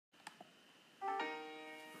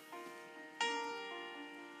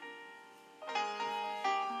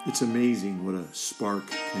It's amazing what a spark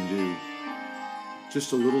can do.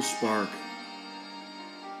 Just a little spark.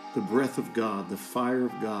 The breath of God, the fire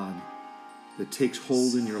of God that takes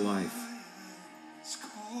hold in your life.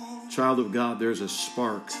 Child of God, there's a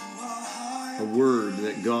spark, a word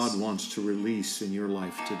that God wants to release in your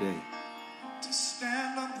life today.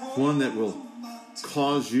 One that will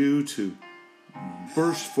cause you to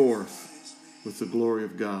burst forth with the glory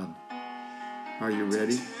of God. Are you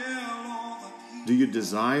ready? Do you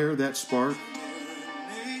desire that spark?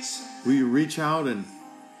 Will you reach out and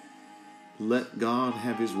let God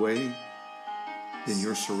have His way in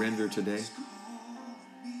your surrender today?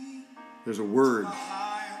 There's a word,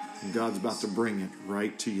 and God's about to bring it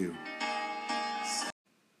right to you.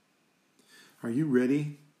 Are you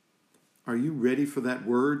ready? Are you ready for that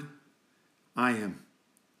word? I am.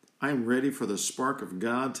 I am ready for the spark of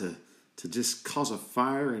God to just cause a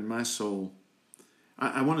fire in my soul.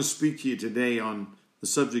 I want to speak to you today on the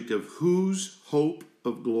subject of whose hope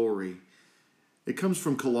of glory. It comes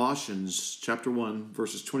from Colossians chapter 1,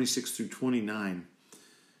 verses 26 through 29.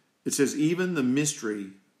 It says, even the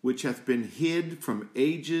mystery which hath been hid from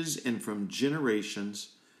ages and from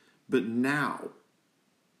generations, but now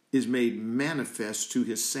is made manifest to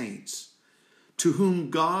his saints, to whom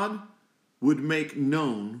God would make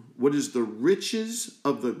known what is the riches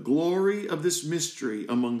of the glory of this mystery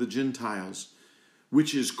among the Gentiles,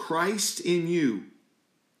 which is Christ in you,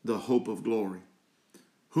 the hope of glory,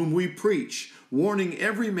 whom we preach, warning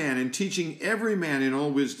every man and teaching every man in all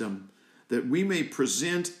wisdom, that we may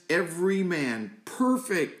present every man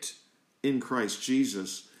perfect in Christ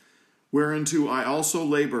Jesus, whereunto I also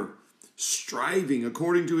labor, striving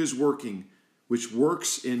according to his working, which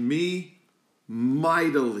works in me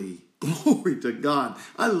mightily. Glory to God.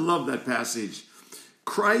 I love that passage.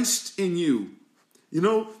 Christ in you. You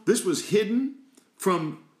know, this was hidden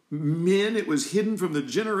from men. It was hidden from the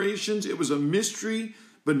generations. It was a mystery,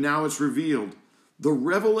 but now it's revealed. The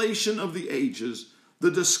revelation of the ages,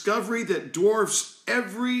 the discovery that dwarfs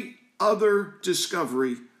every other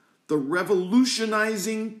discovery, the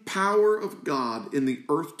revolutionizing power of God in the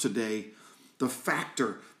earth today, the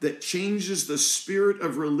factor that changes the spirit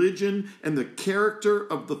of religion and the character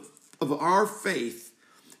of our faith.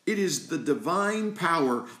 It is the divine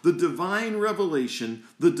power, the divine revelation,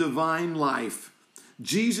 the divine life.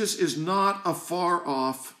 Jesus is not afar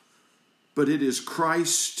off, but it is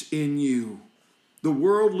Christ in you. The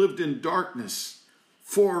world lived in darkness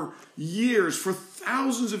for years, for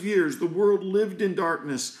thousands of years. The world lived in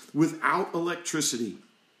darkness without electricity.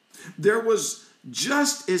 There was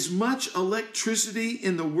just as much electricity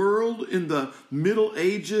in the world in the Middle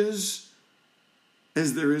Ages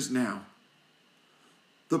as there is now.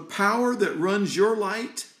 The power that runs your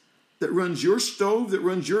light, that runs your stove, that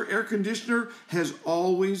runs your air conditioner, has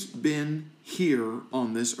always been here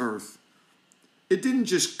on this earth. It didn't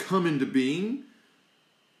just come into being.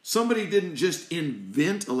 Somebody didn't just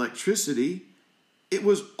invent electricity. It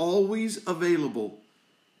was always available.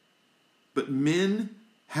 But men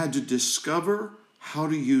had to discover how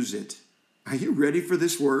to use it. Are you ready for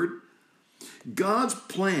this word? God's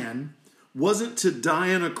plan wasn't to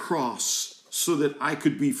die on a cross so that I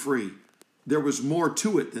could be free. There was more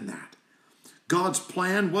to it than that. God's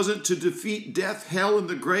plan wasn't to defeat death, hell, and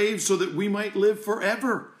the grave so that we might live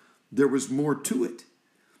forever. There was more to it.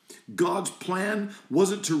 God's plan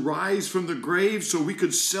wasn't to rise from the grave so we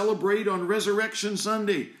could celebrate on Resurrection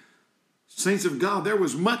Sunday. Saints of God, there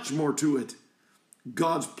was much more to it.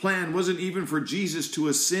 God's plan wasn't even for Jesus to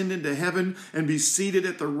ascend into heaven and be seated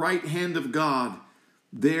at the right hand of God.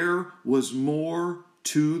 There was more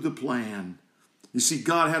to the plan. You see,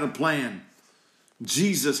 God had a plan.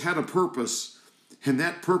 Jesus had a purpose, and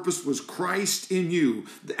that purpose was Christ in you.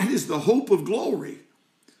 That is the hope of glory.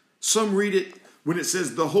 Some read it when it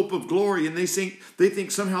says the hope of glory, and they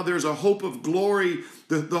think somehow there's a hope of glory.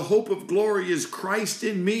 The hope of glory is Christ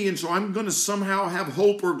in me, and so I'm going to somehow have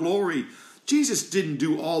hope or glory. Jesus didn't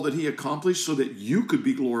do all that he accomplished so that you could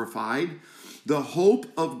be glorified. The hope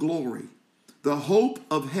of glory, the hope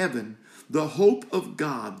of heaven, the hope of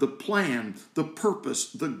God, the plan, the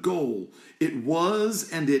purpose, the goal. It was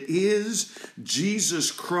and it is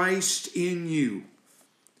Jesus Christ in you.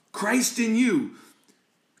 Christ in you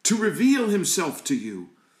to reveal himself to you,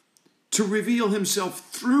 to reveal himself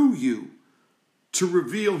through you, to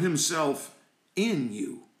reveal himself in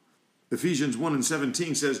you. Ephesians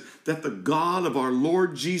 1:17 says that the God of our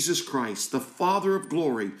Lord Jesus Christ, the Father of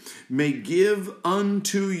glory, may give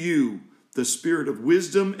unto you the spirit of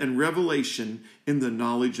wisdom and revelation in the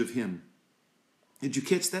knowledge of him. Did you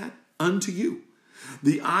catch that? Unto you.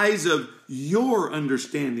 The eyes of your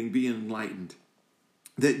understanding be enlightened,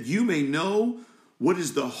 that you may know what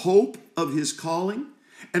is the hope of his calling,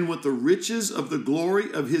 and what the riches of the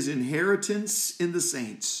glory of his inheritance in the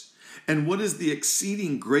saints, and what is the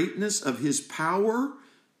exceeding greatness of his power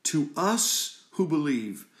to us who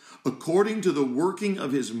believe, according to the working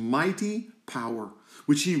of his mighty power,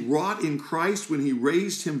 which he wrought in Christ when he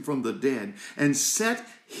raised him from the dead and set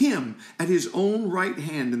him at his own right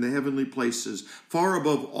hand in the heavenly places, far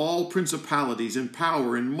above all principalities and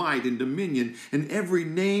power and might and dominion and every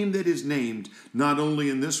name that is named, not only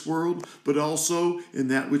in this world, but also in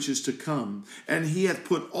that which is to come. And he hath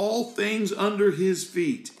put all things under his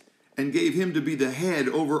feet and gave him to be the head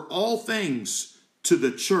over all things to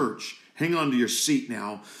the church. Hang on to your seat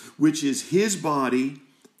now, which is his body,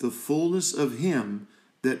 the fullness of him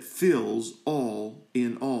that fills all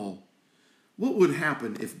in all. What would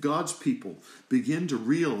happen if God's people begin to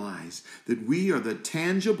realize that we are the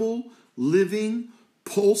tangible, living,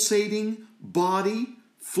 pulsating body,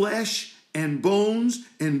 flesh and bones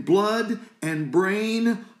and blood and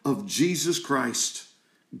brain of Jesus Christ?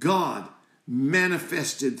 God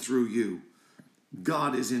manifested through you.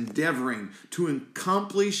 God is endeavoring to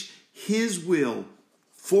accomplish his will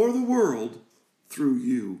for the world through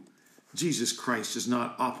you. Jesus Christ is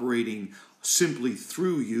not operating simply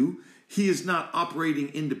through you. He is not operating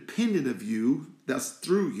independent of you, that's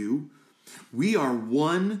through you. We are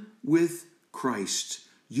one with Christ,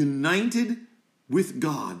 united with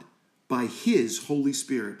God by his Holy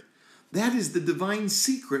Spirit. That is the divine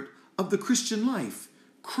secret of the Christian life,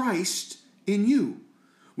 Christ in you.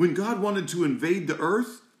 When God wanted to invade the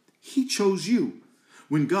earth, he chose you.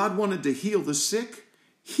 When God wanted to heal the sick,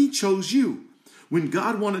 he chose you. When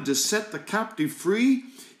God wanted to set the captive free,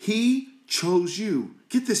 he chose you.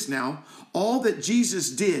 Get this now. All that Jesus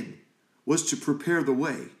did was to prepare the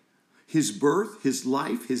way. His birth, his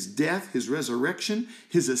life, his death, his resurrection,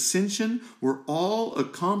 his ascension were all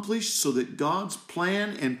accomplished so that God's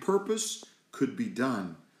plan and purpose could be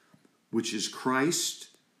done, which is Christ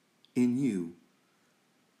in you.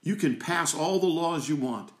 You can pass all the laws you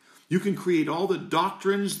want. You can create all the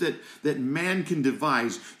doctrines that man can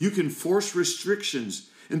devise. You can force restrictions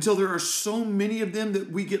until there are so many of them that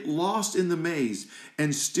we get lost in the maze.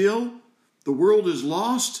 And still, the world is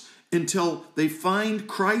lost until they find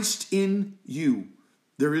Christ in you.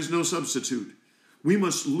 There is no substitute. We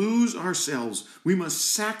must lose ourselves. We must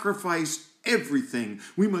sacrifice everything.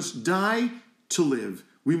 We must die to live.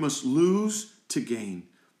 We must lose to gain.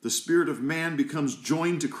 The spirit of man becomes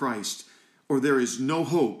joined to Christ, or there is no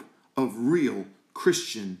hope of real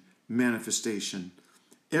Christian manifestation.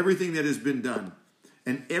 Everything that has been done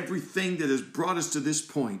and everything that has brought us to this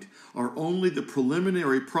point are only the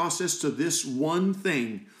preliminary process to this one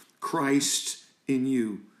thing, Christ in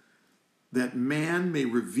you. That man may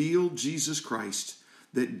reveal Jesus Christ,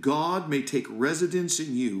 that God may take residence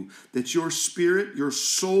in you, that your spirit, your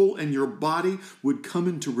soul, and your body would come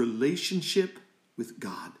into relationship with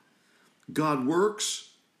God. God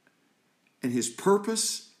works, and his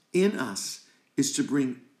purpose in us is to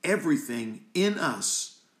bring everything in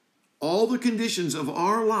us, all the conditions of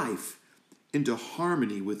our life, into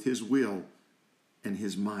harmony with his will and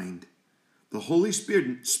his mind. The Holy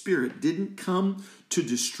Spirit didn't come to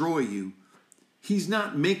destroy you. He's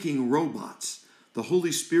not making robots. The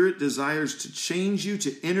Holy Spirit desires to change you,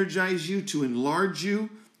 to energize you, to enlarge you,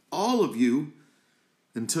 all of you,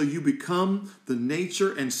 until you become the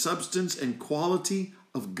nature and substance and quality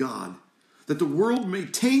of God, that the world may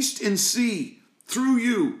taste and see through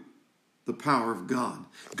you the power of God.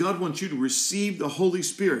 God wants you to receive the Holy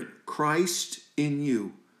Spirit, Christ in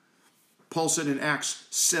you. Paul said in Acts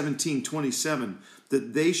 17:27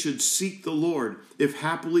 that they should seek the Lord, if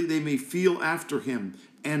happily they may feel after him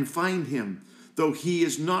and find him, though he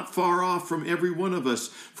is not far off from every one of us.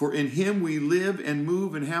 For in him we live and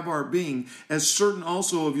move and have our being, as certain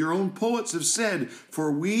also of your own poets have said,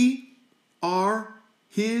 for we are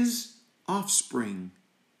his offspring.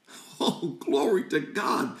 Oh, glory to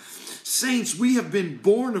God. Saints, we have been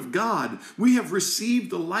born of God. We have received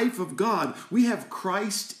the life of God. We have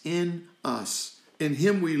Christ in us. In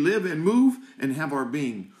him we live and move and have our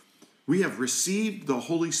being. We have received the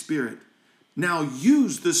Holy Spirit. Now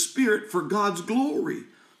use the Spirit for God's glory.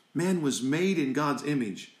 Man was made in God's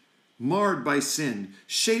image, marred by sin,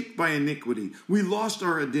 shaped by iniquity. We lost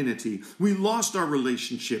our identity. We lost our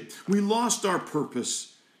relationship. We lost our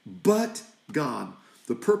purpose. But God,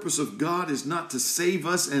 the purpose of God is not to save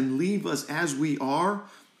us and leave us as we are.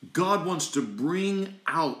 God wants to bring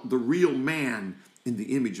out the real man in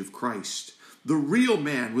the image of Christ. The real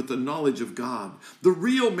man with the knowledge of God. The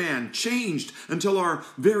real man changed until our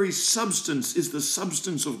very substance is the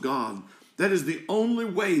substance of God. That is the only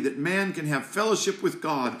way that man can have fellowship with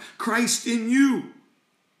God. Christ in you.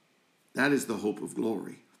 That is the hope of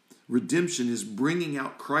glory. Redemption is bringing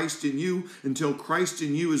out Christ in you until Christ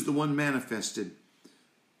in you is the one manifested.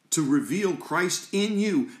 To reveal Christ in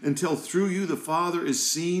you until through you the Father is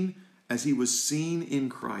seen as he was seen in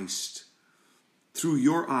Christ. Through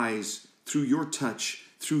your eyes, through your touch,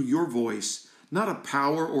 through your voice. Not a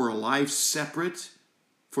power or a life separate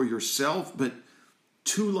for yourself, but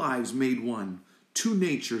two lives made one. Two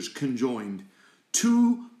natures conjoined.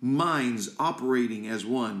 Two minds operating as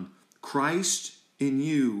one. Christ in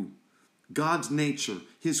you. God's nature,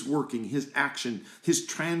 his working, his action, his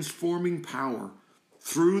transforming power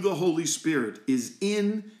through the Holy Spirit is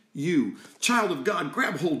in you. Child of God,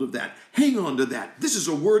 grab hold of that. Hang on to that. This is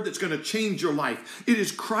a word that's going to change your life. It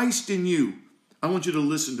is Christ in you. I want you to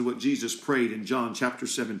listen to what Jesus prayed in John chapter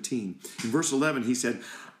 17. In verse 11, he said,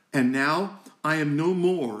 "And now I am no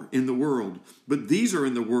more in the world, but these are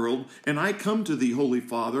in the world, and I come to thee, Holy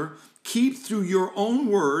Father. Keep through your own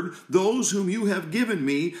word those whom you have given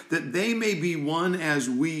me, that they may be one as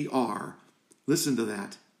we are." Listen to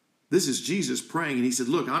that. This is Jesus praying, and he said,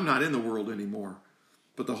 look, I'm not in the world anymore,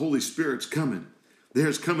 but the Holy Spirit's coming.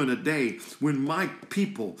 There's coming a day when my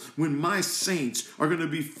people, when my saints are going to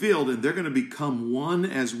be filled, and they're going to become one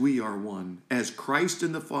as we are one, as Christ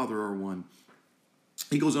and the Father are one.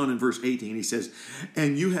 He goes on in verse 18, he says,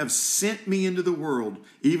 "And you have sent me into the world,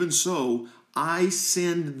 even so I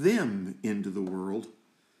send them into the world."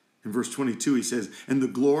 In verse 22, he says, "And the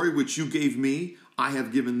glory which you gave me, I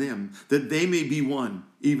have given them, that they may be one,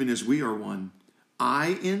 even as we are one.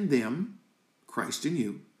 I in them," Christ in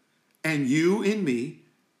you, "and you in me,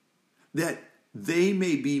 that they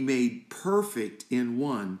may be made perfect in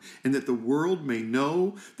one, and that the world may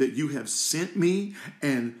know that you have sent me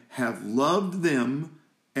and have loved them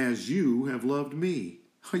as you have loved me."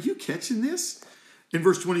 Are you catching this? In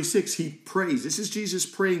verse 26, he prays. This is Jesus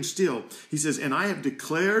praying still. He says, "And I have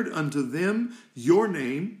declared unto them your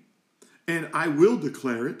name, and I will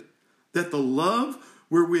declare it, that the love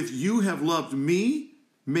wherewith you have loved me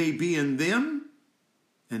may be in them,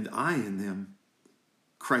 and I in them,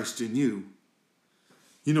 Christ in you."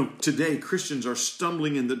 You know, today Christians are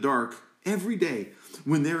stumbling in the dark every day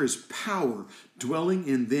when there is power dwelling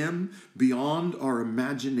in them beyond our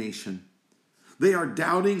imagination. They are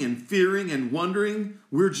doubting and fearing and wondering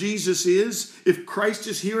where Jesus is, if Christ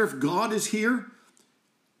is here, if God is here.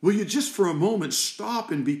 Will you just for a moment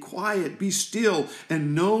stop and be quiet, be still,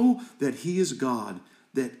 and know that he is God,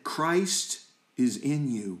 that Christ is in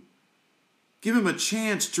you. Give him a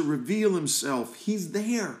chance to reveal himself. He's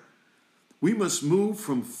there. We must move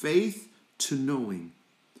from faith to knowing,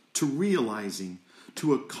 to realizing,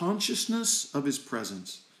 to a consciousness of his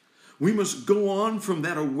presence. We must go on from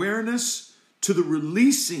that awareness to the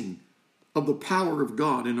releasing of the power of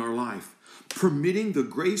God in our life, permitting the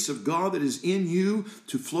grace of God that is in you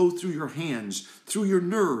to flow through your hands, through your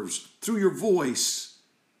nerves, through your voice.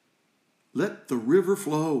 Let the river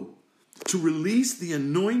flow to release the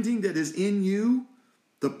anointing that is in you,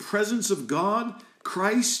 the presence of God,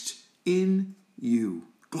 Christ in you.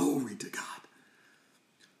 Glory to God.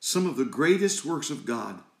 Some of the greatest works of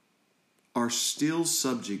God are still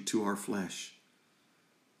subject to our flesh.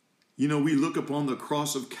 You know, we look upon the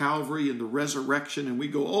cross of Calvary and the resurrection and we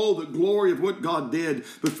go, oh, the glory of what God did.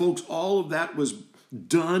 But folks, all of that was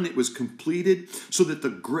done. It was completed so that the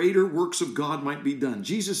greater works of God might be done.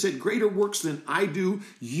 Jesus said, greater works than I do,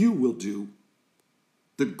 you will do.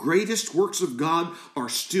 The greatest works of God are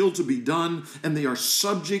still to be done, and they are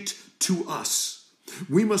subject to us.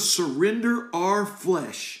 We must surrender our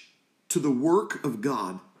flesh to the work of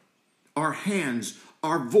God. Our hands,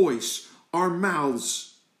 our voice, our mouths,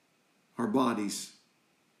 our bodies,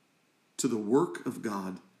 to the work of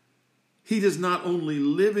God. He does not only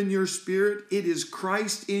live in your spirit, it is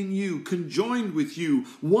Christ in you, conjoined with you,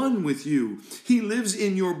 one with you. He lives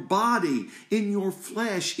in your body, in your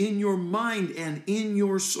flesh, in your mind, and in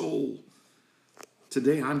your soul.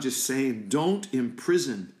 Today, I'm just saying, don't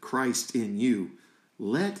imprison Christ in you.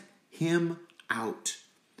 Let him out.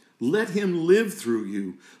 Let him live through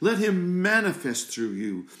you. Let him manifest through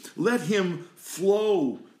you. Let him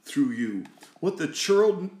flow through you. What the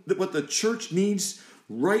church needs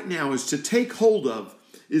right now is to take hold of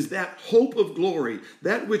is that hope of glory,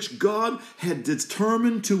 that which God had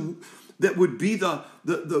determined that would be the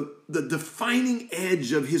defining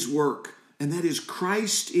edge of his work, and that is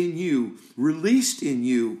Christ in you, released in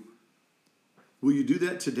you. Will you do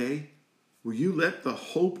that today? Will you let the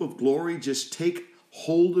hope of glory just take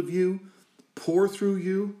hold of you, pour through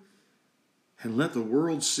you, and let the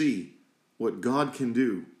world see what God can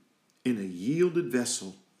do in a yielded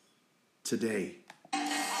vessel today. I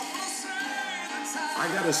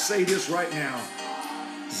got to say this right now.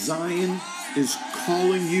 Zion is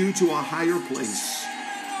calling you to a higher place.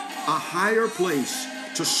 A higher place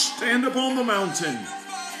to stand upon the mountain.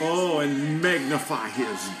 Oh, and magnify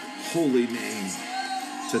his holy name.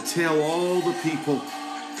 To tell all the people,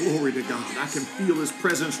 glory to God. I can feel his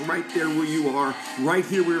presence right there where you are. Right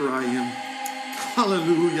here where I am.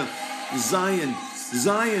 Hallelujah.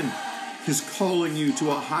 Zion is calling you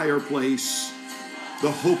to a higher place.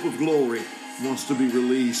 The hope of glory wants to be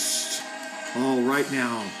released. Oh, right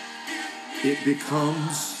now, it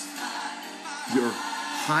becomes your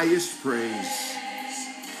highest praise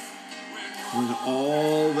when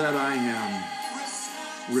all that I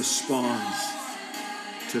am responds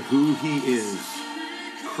to who he is,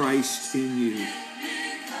 Christ in you,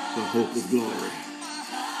 the hope of glory.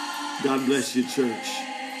 God bless you, church.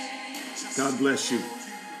 God bless you.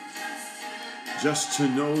 Just to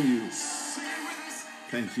know you.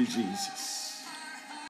 Thank you, Jesus.